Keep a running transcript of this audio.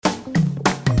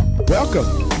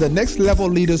Welcome to the Next Level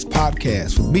Leaders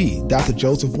Podcast with me, Dr.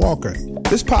 Joseph Walker.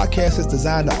 This podcast is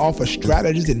designed to offer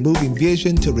strategies in moving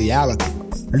vision to reality.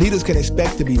 Leaders can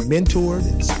expect to be mentored,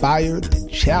 inspired, and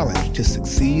challenged to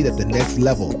succeed at the next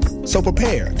level. So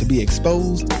prepare to be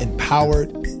exposed,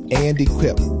 empowered, and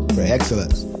equipped for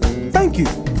excellence. Thank you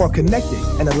for connecting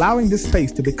and allowing this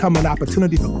space to become an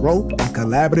opportunity for growth and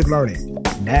collaborative learning.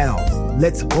 Now,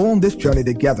 let's go on this journey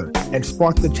together and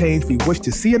spark the change we wish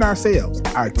to see in ourselves,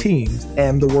 our teams,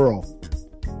 and the world.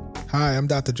 Hi, I'm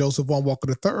Dr. Joseph Walker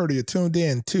III. You're tuned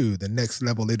in to the Next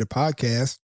Level Leader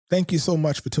Podcast. Thank you so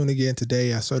much for tuning in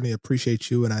today. I certainly appreciate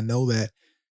you, and I know that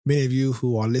many of you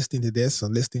who are listening to this are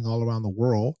listening all around the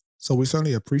world. So we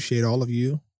certainly appreciate all of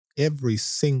you every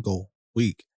single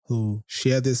week who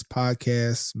share this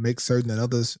podcast, make certain that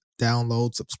others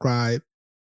download, subscribe.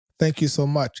 Thank you so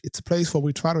much. It's a place where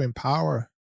we try to empower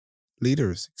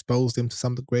leaders, expose them to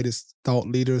some of the greatest thought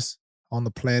leaders on the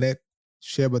planet,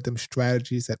 share with them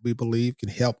strategies that we believe can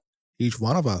help each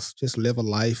one of us just live a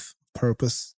life of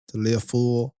purpose, to live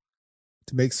full,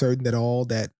 to make certain that all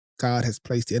that God has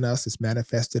placed in us is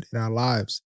manifested in our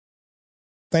lives.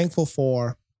 Thankful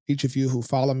for each of you who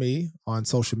follow me on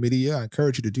social media. I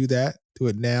encourage you to do that. Do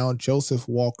it now. Joseph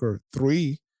Walker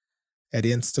 3 at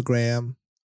Instagram,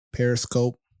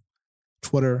 Periscope,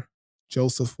 Twitter,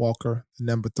 Joseph Walker, the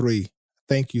number 3.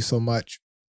 Thank you so much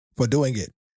for doing it.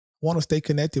 I want to stay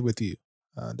connected with you.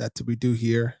 That's what we do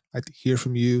here. I'd like to hear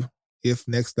from you. If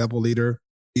Next Level Leader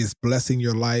is blessing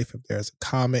your life, if there's a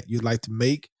comment you'd like to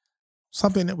make,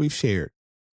 something that we've shared,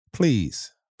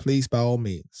 please, by all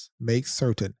means, make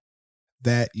certain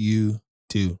that you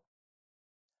do.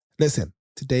 Listen,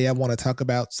 today I want to talk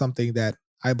about something that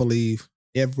I believe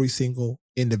every single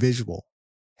individual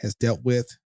has dealt with,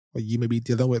 or you may be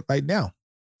dealing with right now,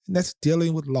 and that's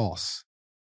dealing with loss.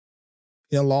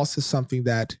 You know, loss is something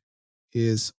that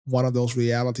is one of those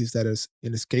realities that is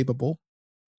inescapable,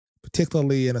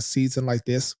 particularly in a season like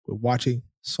this. We're watching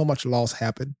so much loss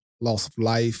happen, loss of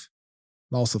life,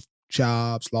 loss of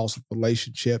jobs, loss of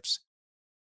relationships.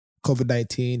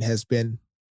 COVID-19 has been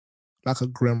like a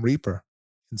grim reaper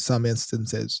in some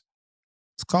instances.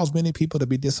 It's caused many people to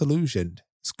be disillusioned,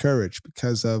 discouraged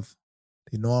because of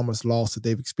the enormous loss that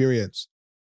they've experienced.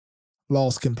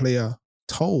 Loss can play a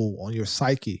toll on your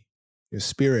psyche, your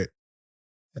spirit.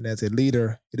 And as a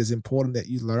leader, it is important that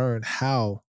you learn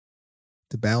how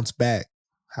to bounce back,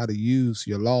 how to use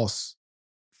your loss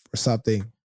for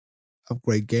something of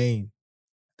great gain.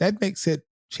 That makes it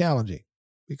challenging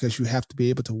because you have to be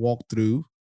able to walk through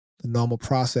the normal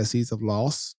processes of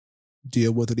loss,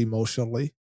 deal with it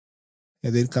emotionally,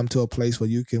 and then come to a place where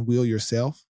you can will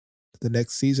yourself to the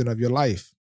next season of your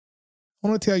life. I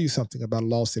want to tell you something about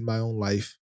loss in my own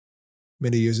life.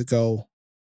 Many years ago,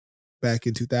 back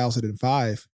in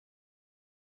 2005,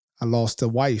 I lost a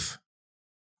wife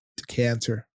to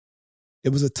cancer. It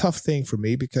was a tough thing for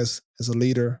me because as a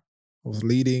leader, I was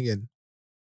leading and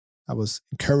I was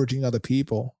encouraging other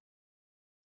people,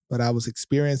 but I was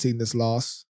experiencing this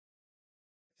loss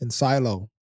in silo.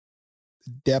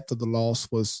 The depth of the loss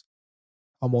was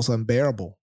almost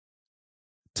unbearable.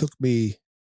 It took me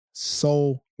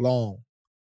so long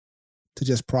to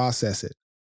just process it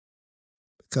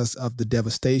because of the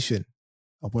devastation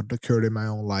of what occurred in my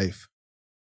own life.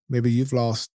 Maybe you've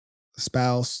lost a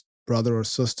spouse, brother or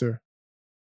sister,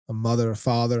 a mother or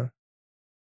father.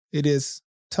 It is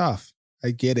tough.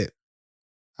 I get it.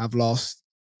 I've lost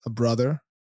a brother.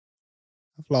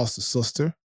 I've lost a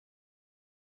sister.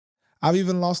 I've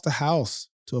even lost a house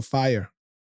to a fire.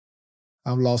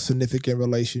 I've lost significant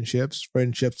relationships,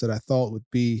 friendships that I thought would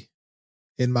be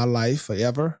in my life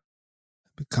forever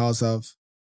because of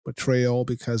betrayal,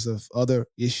 because of other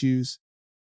issues,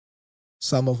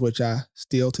 some of which I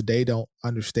still today don't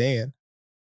understand.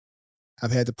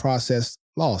 I've had to process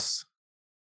loss.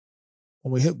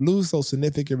 When we lose those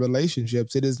significant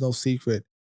relationships, it is no secret.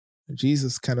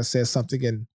 Jesus kind of says something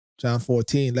in John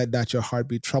 14, let not your heart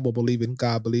be troubled, believe in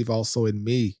God, believe also in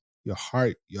me. Your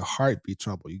heart be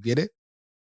troubled. You get it?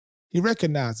 He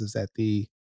recognizes that the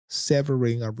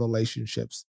severing of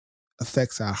relationships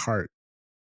affects our heart.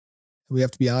 We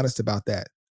have to be honest about that.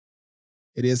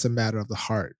 It is a matter of the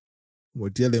heart. We're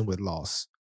dealing with loss.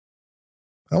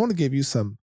 But I want to give you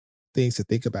some things to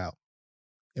think about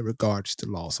in regards to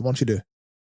loss. I want you to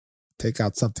take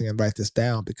out something and write this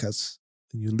down, because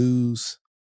when you lose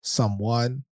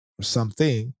someone or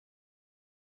something,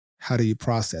 how do you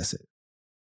process it?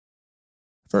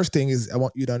 First thing is, I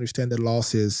want you to understand that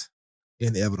loss is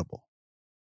inevitable.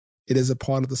 It is a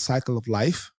part of the cycle of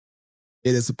life.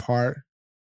 It is a part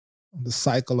of the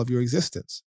cycle of your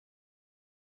existence.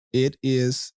 It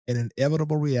is an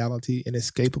inevitable reality,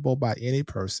 inescapable by any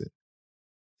person.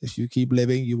 If you keep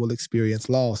living, you will experience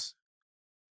loss.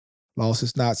 Loss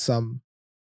is not something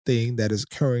that is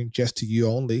occurring just to you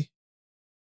only.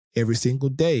 Every single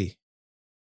day,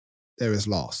 there is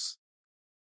loss.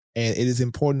 And it is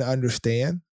important to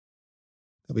understand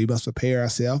that we must prepare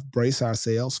ourselves, brace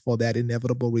ourselves for that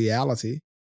inevitable reality,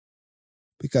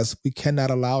 because we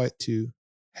cannot allow it to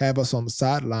have us on the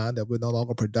sideline, that we're no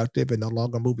longer productive and no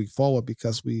longer moving forward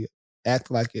because we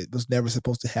act like it was never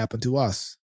supposed to happen to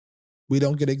us. We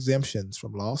don't get exemptions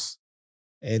from loss.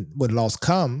 And when loss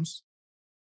comes,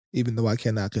 even though I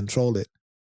cannot control it,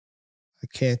 I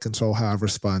can control how I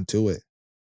respond to it.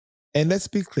 And let's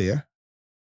be clear.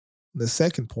 The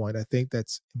second point I think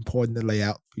that's important to lay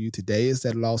out for you today is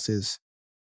that loss is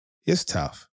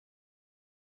tough.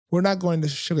 We're not going to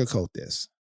sugarcoat this.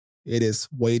 It is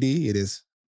weighty. It is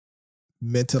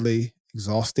mentally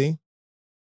exhausting.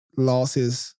 Loss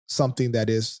is something that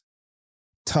is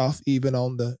tough even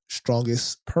on the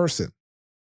strongest person.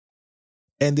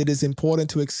 And it is important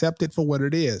to accept it for what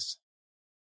it is.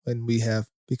 When we have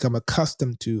become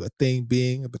accustomed to a thing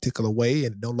being a particular way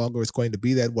and no longer is going to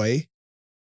be that way,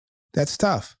 that's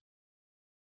tough.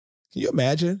 Can you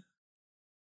imagine,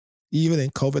 even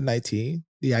in COVID-19,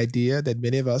 the idea that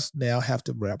many of us now have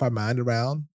to wrap our mind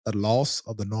around the loss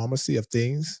of the normalcy of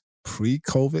things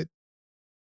pre-COVID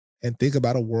and think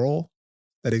about a world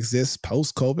that exists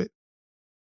post-COVID,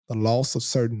 the loss of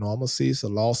certain normalcies, the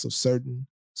loss of certain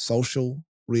social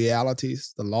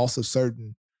realities, the loss of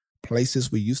certain places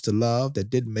we used to love that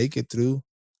didn't make it through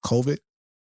COVID.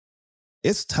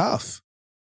 It's tough.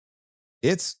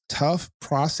 It's tough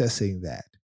processing that.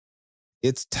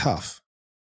 It's tough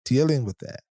dealing with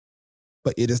that,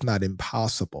 but it is not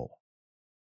impossible.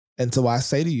 And so I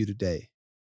say to you today,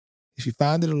 if you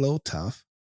find it a little tough,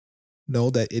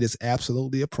 know that it is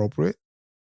absolutely appropriate,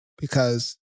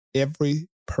 because every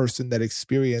person that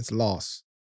experienced loss,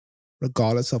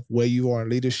 regardless of where you are in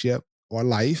leadership or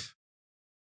life,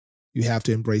 you have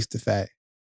to embrace the fact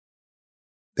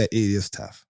that it is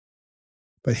tough.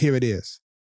 But here it is.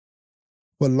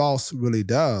 What loss really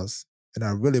does, and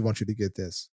I really want you to get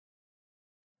this,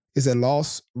 is that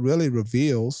loss really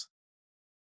reveals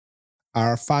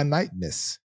our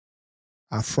finiteness,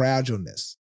 our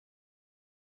fragileness.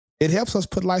 It helps us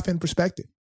put life in perspective.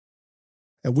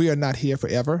 And we are not here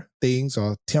forever. Things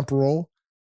are temporal.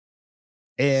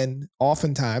 And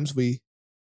oftentimes we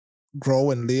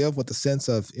grow and live with a sense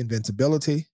of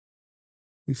invincibility.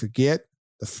 We forget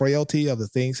the frailty of the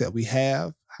things that we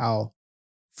have, how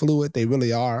fluid they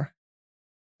really are.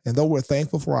 And though we're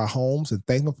thankful for our homes and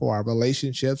thankful for our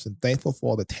relationships and thankful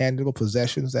for the tangible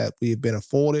possessions that we have been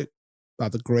afforded by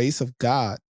the grace of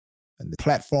God and the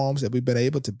platforms that we've been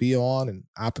able to be on and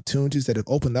opportunities that have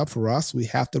opened up for us, we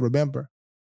have to remember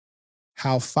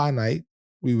how finite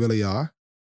we really are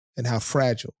and how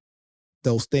fragile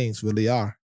those things really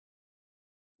are.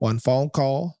 One phone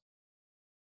call,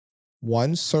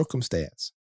 one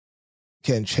circumstance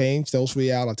can change those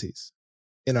realities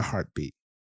in a heartbeat.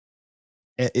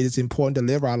 And it is important to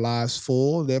live our lives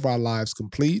full, live our lives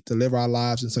complete, to live our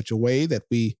lives in such a way that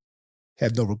we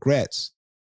have no regrets.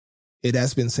 It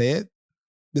has been said,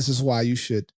 this is why you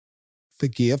should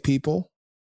forgive people,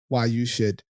 why you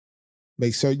should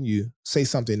make certain you say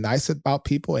something nice about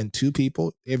people and to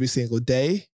people every single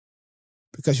day,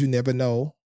 because you never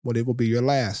know when it will be your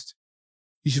last.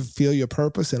 You should feel your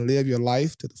purpose and live your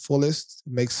life to the fullest.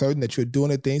 Make certain that you're doing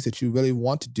the things that you really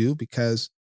want to do, because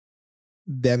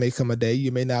there may come a day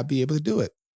you may not be able to do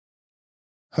it.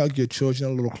 Hug your children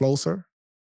a little closer.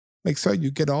 Make certain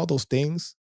you get all those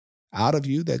things out of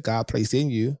you that God placed in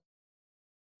you.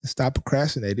 And stop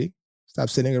procrastinating. Stop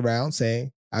sitting around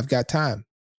saying, I've got time.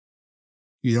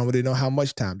 You don't really know how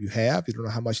much time you have. You don't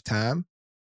know how much time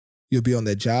you'll be on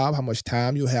that job, how much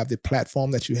time you'll have the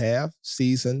platform that you have.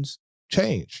 Seasons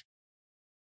change.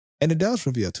 And it does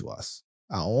reveal to us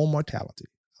our own mortality,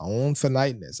 our own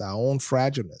finiteness, our own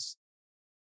fragileness.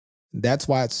 And that's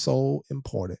why it's so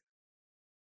important,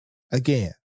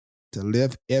 again, to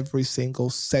live every single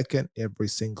second, every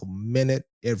single minute,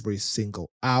 every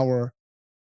single hour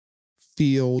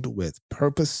filled with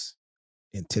purpose,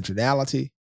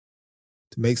 intentionality,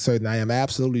 to make certain I am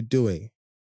absolutely doing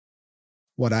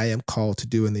what I am called to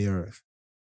do in the earth.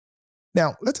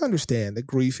 Now, let's understand that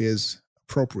grief is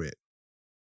appropriate.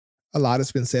 A lot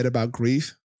has been said about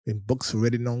grief, in books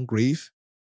written on grief,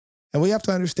 and we have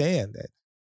to understand that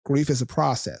grief is a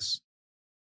process.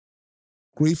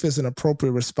 Grief is an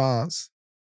appropriate response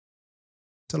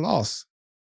to loss.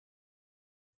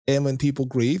 And when people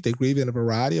grieve, they grieve in a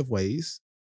variety of ways.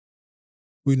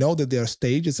 We know that there are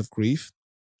stages of grief.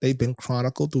 They've been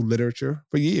chronicled through literature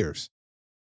for years.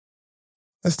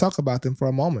 Let's talk about them for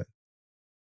a moment.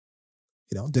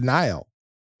 Denial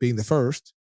being the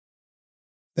first,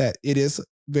 that it is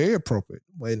very appropriate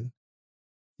when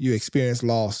you experience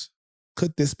loss.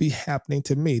 Could this be happening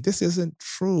to me? This isn't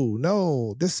true.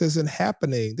 No, this isn't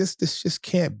happening. This just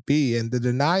can't be. And the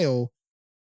denial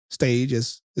stage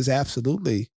is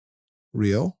absolutely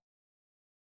real,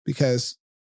 because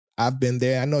I've been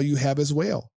there. I know you have as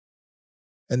well.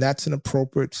 And that's an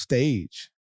appropriate stage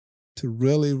to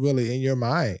really, really, in your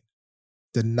mind,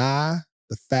 deny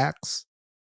the facts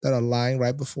that are lying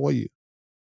right before you,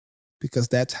 because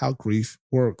that's how grief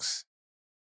works.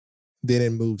 Then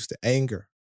it moves to anger.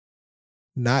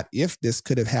 Not if this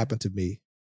could have happened to me,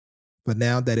 but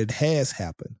now that it has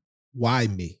happened, why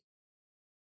me?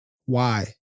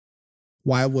 Why?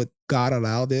 Why would God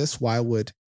allow this? Why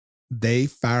would they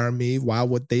fire me? Why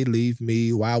would they leave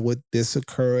me? Why would this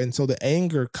occur? And so the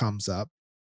anger comes up.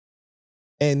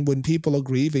 And when people are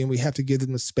grieving, we have to give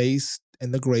them the space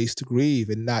and the grace to grieve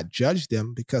and not judge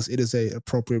them, because it is an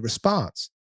appropriate response.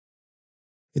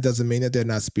 It doesn't mean that they're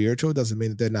not spiritual. It doesn't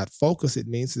mean that they're not focused. It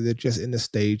means that they're just in the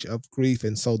stage of grief.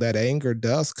 And so that anger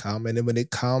does come. And then when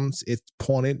it comes, it's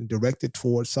pointed and directed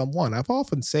towards someone. I've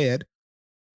often said,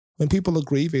 when people are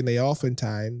grieving, they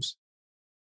oftentimes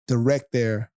direct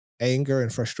their anger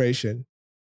and frustration,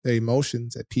 their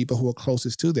emotions, at people who are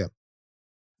closest to them.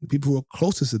 The people who are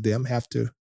closest to them have to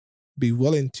be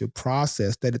willing to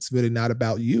process that it's really not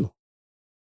about you.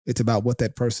 It's about what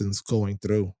that person's going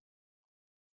through.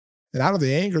 And out of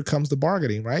the anger comes the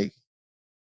bargaining, right?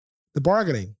 The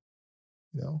bargaining,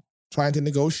 trying to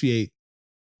negotiate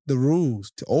the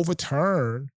rules to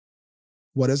overturn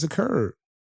what has occurred.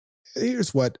 And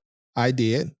here's what I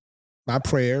did. My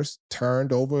prayers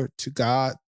turned over to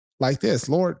God like this: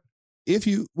 Lord, if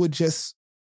you would just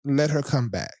let her come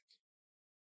back,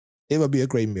 it would be a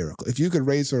great miracle. If you could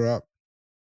raise her up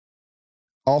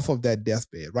off of that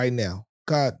deathbed right now,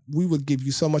 God, we would give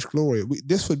you so much glory.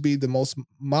 This would be the most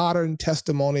modern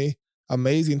testimony,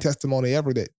 amazing testimony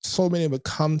ever, that so many would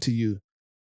come to you.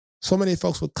 So many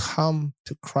folks would come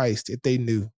to Christ if they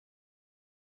knew.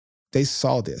 They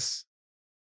saw this.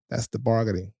 That's the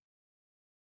bargaining.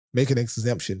 Make an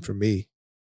exemption for me.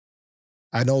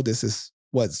 I know this is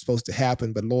what's supposed to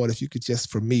happen, but Lord, if you could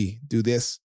just, for me, do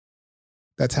this.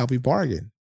 That's how we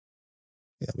bargain.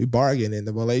 We bargain in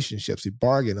the relationships. We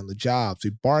bargain on the jobs. We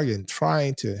bargain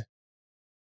trying to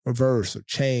reverse or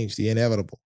change the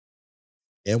inevitable.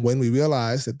 And when we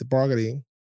realize that the bargaining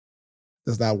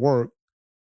does not work,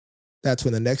 that's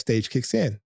when the next stage kicks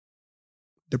in.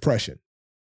 Depression.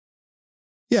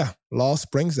 Yeah, loss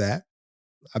brings that.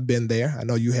 I've been there. I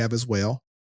know you have as well.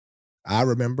 I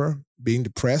remember being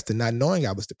depressed and not knowing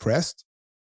I was depressed.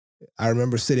 I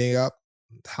remember sitting up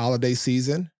holiday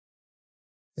season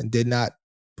and did not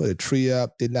put a tree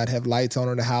up, did not have lights on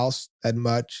in the house that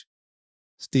much,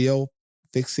 still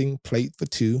fixing plate for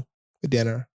two for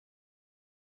dinner.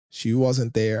 She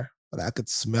wasn't there, but I could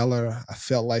smell her. I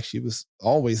felt like she was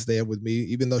always there with me,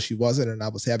 even though she wasn't. And I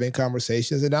was having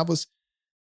conversations, and I was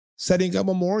setting up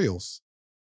memorials.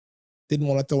 Didn't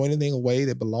want to throw anything away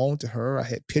that belonged to her. I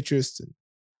had pictures, and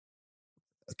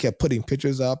I kept putting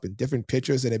pictures up and different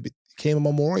pictures, and it became a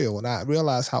memorial. And I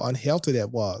realized how unhealthy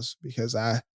that was, because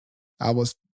I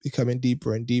was becoming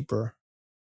deeper and deeper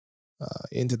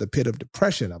into the pit of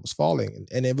depression. I was falling.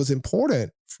 And it was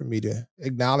important for me to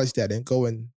acknowledge that and go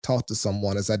and talk to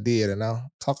someone, as I did. And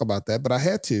I'll talk about that. But I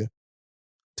had to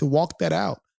walk that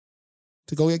out,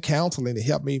 to go get counseling to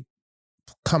help me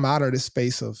come out of this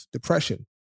space of depression.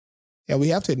 And we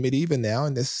have to admit, even now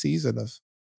in this season of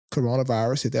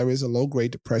coronavirus, that there is a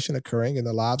low-grade depression occurring in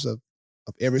the lives of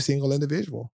every single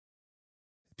individual.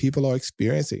 People are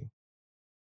experiencing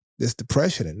this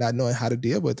depression and not knowing how to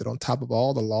deal with it. On top of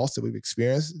all the loss that we've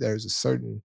experienced, there's a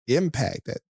certain impact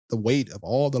that the weight of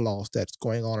all the loss that's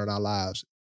going on in our lives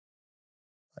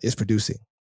is producing.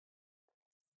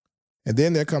 And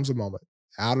then there comes a moment,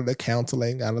 out of the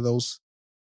counseling, out of those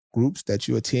groups that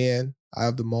you attend, out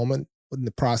of the moment, in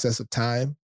the process of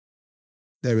time,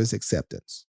 there is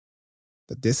acceptance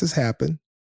that this has happened,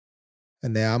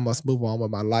 and now I must move on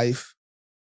with my life.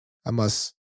 I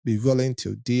must be willing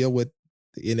to deal with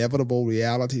the inevitable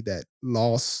reality that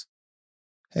loss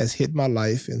has hit my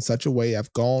life in such a way.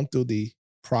 I've gone through the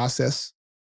process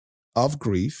of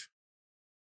grief.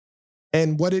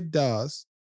 And what it does,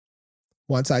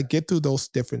 once I get through those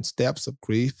different steps of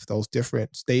grief, those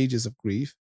different stages of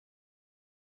grief,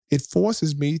 it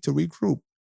forces me to regroup.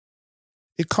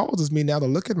 It causes me now to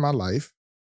look at my life,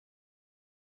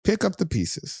 pick up the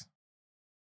pieces,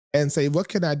 and say, what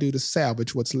can I do to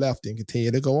salvage what's left and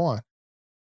continue to go on?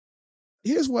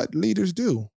 here's what leaders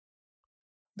do.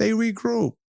 They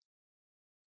regroup.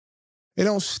 They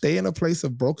don't stay in a place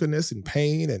of brokenness and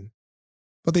pain,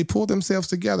 but they pull themselves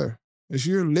together. As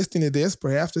you're listening to this,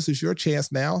 perhaps this is your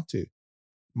chance now to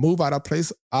move out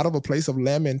of a place of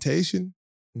lamentation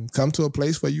and come to a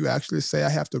place where you actually say, I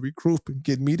have to regroup and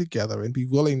get me together and be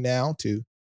willing now to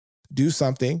do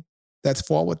something that's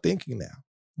forward thinking now.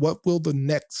 What will the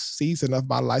next season of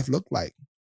my life look like?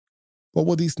 What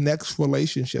will these next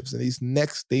relationships and these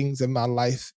next things in my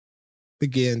life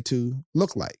begin to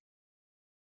look like?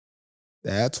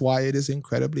 That's why it is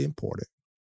incredibly important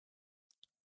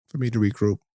for me to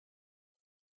regroup.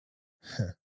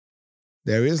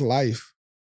 There is life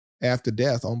after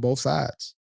death on both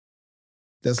sides.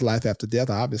 There's life after death,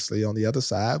 obviously, on the other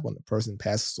side. When the person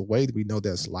passes away, we know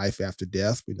there's life after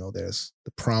death. We know there's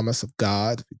the promise of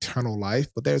God, eternal life.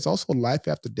 But there's also life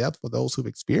after death for those who've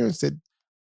experienced it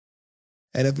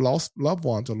and have lost loved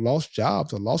ones or lost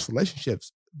jobs or lost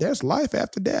relationships. There's life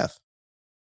after death.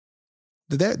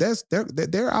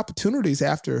 There are opportunities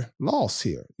after loss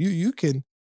here. You can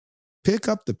pick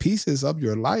up the pieces of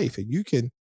your life and you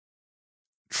can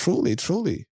truly,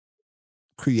 truly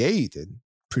create and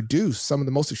produce some of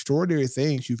the most extraordinary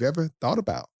things you've ever thought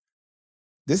about.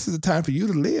 This is the time for you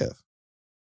to live.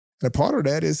 And a part of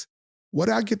that is, what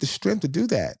do I get the strength to do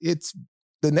that? It's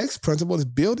the next principle is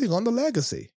building on the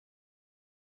legacy.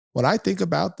 When I think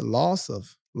about the loss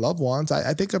of loved ones,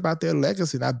 I think about their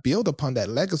legacy and I build upon that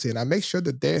legacy and I make sure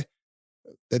that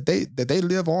they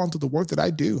live on through the work that I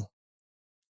do.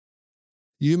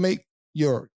 You make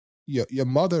your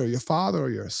mother or your father or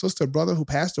your sister or brother who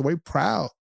passed away proud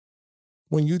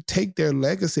when you take their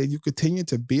legacy and you continue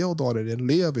to build on it and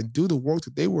live and do the work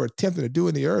that they were attempting to do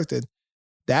in the earth. And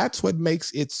that's what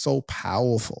makes it so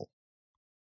powerful.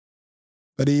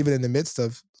 But even in the midst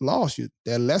of loss,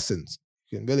 there are lessons.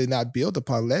 You can really not build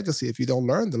upon legacy if you don't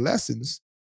learn the lessons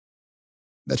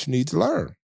that you need to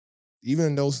learn. Even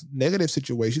in those negative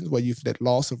situations where you've had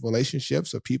loss of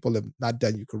relationships or people have not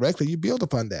done you correctly, you build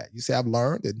upon that. You say, I've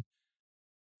learned and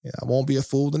I won't be a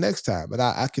fool the next time. And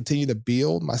I continue to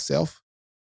build myself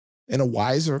in a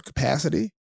wiser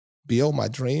capacity, build my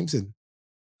dreams, and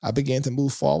I began to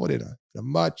move forward in a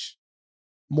much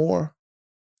more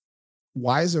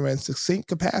wiser and succinct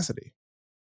capacity.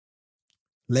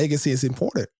 Legacy is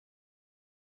important.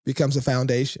 Becomes a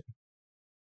foundation.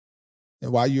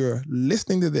 And while you're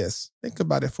listening to this, think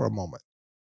about it for a moment.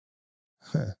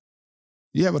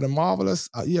 You have a marvelous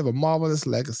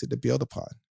legacy to build upon.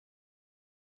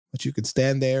 But you can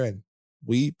stand there and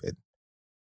weep and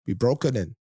be broken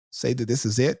and say that this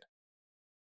is it.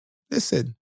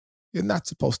 Listen, you're not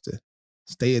supposed to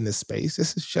stay in this space.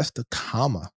 This is just a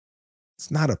comma.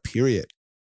 It's not a period.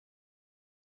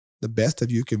 The best of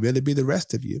you can really be the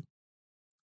rest of you.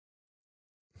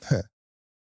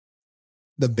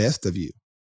 The best of you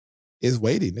is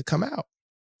waiting to come out.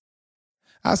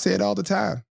 I say it all the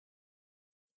time.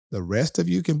 The rest of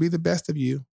you can be the best of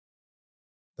you.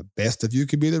 The best of you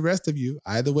can be the rest of you.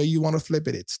 Either way you want to flip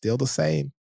it, it's still the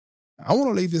same. I want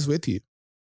to leave this with you.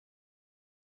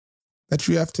 That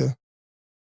you have to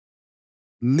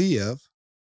live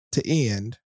to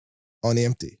end on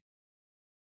empty.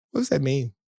 What does that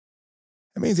mean?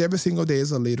 That means every single day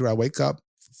as a leader, I wake up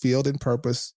fulfilled in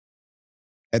purpose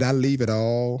and I leave it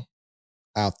all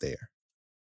out there.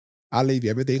 I leave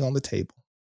everything on the table.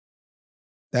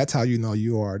 That's how you know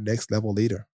you are a next level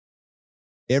leader.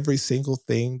 Every single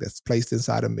thing that's placed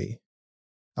inside of me,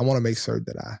 I want to make sure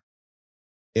that I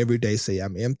every day say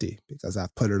I'm empty because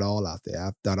I've put it all out there.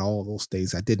 I've done all those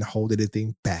things. I didn't hold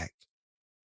anything back.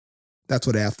 That's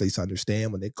what athletes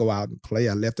understand when they go out and play.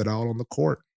 I left it all on the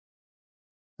court.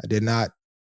 I did not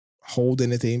hold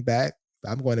anything back. If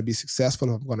I'm going to be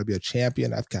successful, if I'm going to be a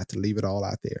champion, I've got to leave it all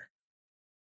out there.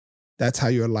 That's how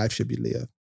your life should be lived.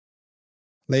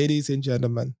 Ladies and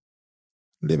gentlemen,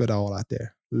 live it all out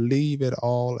there. Leave it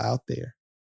all out there.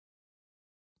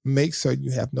 Make certain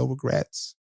you have no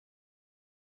regrets.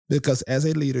 Because as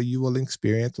a leader, you will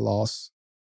experience loss.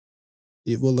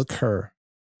 It will occur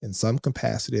in some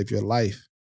capacity of your life.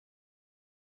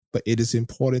 But it is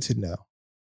important to know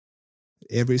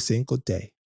that every single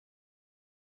day,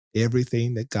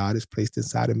 everything that God has placed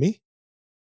inside of me,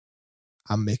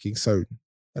 I'm making certain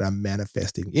that I'm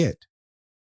manifesting it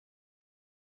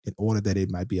in order that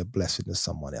it might be a blessing to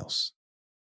someone else.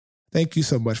 Thank you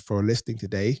so much for listening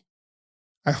today.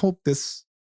 I hope this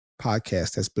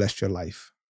podcast has blessed your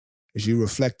life. As you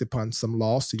reflect upon some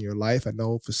loss in your life, I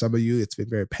know for some of you, it's been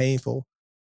very painful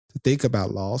to think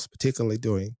about loss, particularly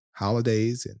during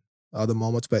holidays and other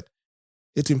moments, but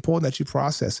it's important that you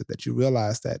process it, that you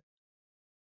realize that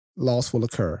loss will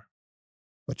occur.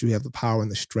 but you have the power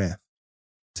and the strength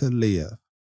to live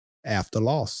after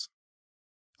loss.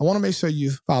 I want to make sure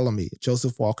you follow me,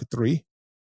 Joseph Walker 3.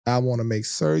 I want to make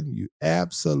certain you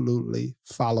absolutely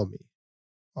follow me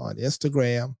on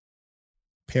Instagram,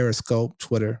 Periscope,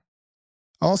 Twitter.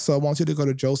 Also, I want you to go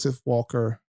to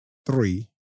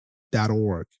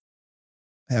josephwalker3.org.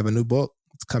 I have a new book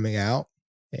that's coming out,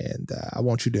 and I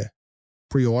want you to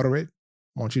pre-order it.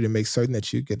 I want you to make certain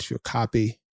that you get your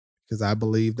copy because I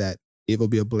believe that it will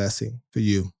be a blessing for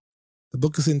you. The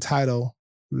book is entitled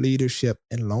Leadership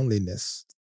and Loneliness.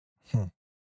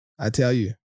 I tell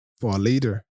you, for a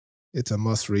leader, it's a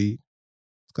must read.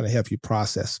 It's going to help you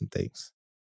process some things.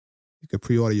 You can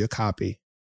pre-order your copy,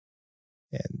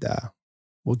 and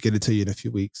we'll get it to you in a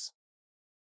few weeks.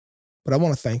 But I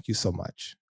want to thank you so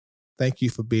much. Thank you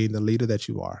for being the leader that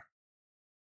you are.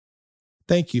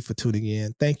 Thank you for tuning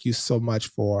in. Thank you so much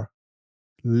for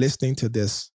listening to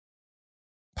this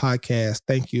podcast.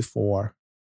 Thank you for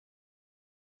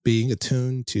being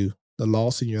attuned to the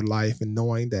loss in your life and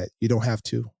knowing that you don't have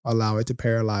to allow it to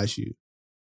paralyze you,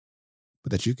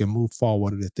 but that you can move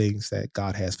forward in the things that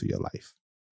God has for your life.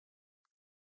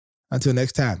 Until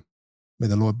next time, may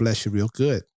the Lord bless you real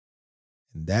good.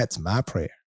 And that's my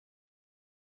prayer.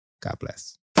 God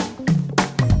bless.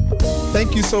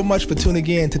 Thank you so much for tuning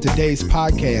in to today's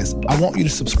podcast. I want you to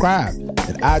subscribe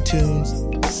at iTunes,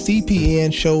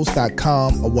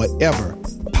 cpnshows.com, or whatever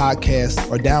podcasts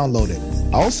are downloaded.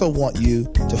 I also want you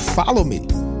to follow me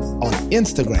on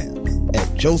Instagram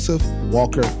at Joseph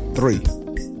Walker 3.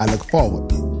 I look forward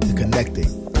to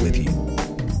connecting with you.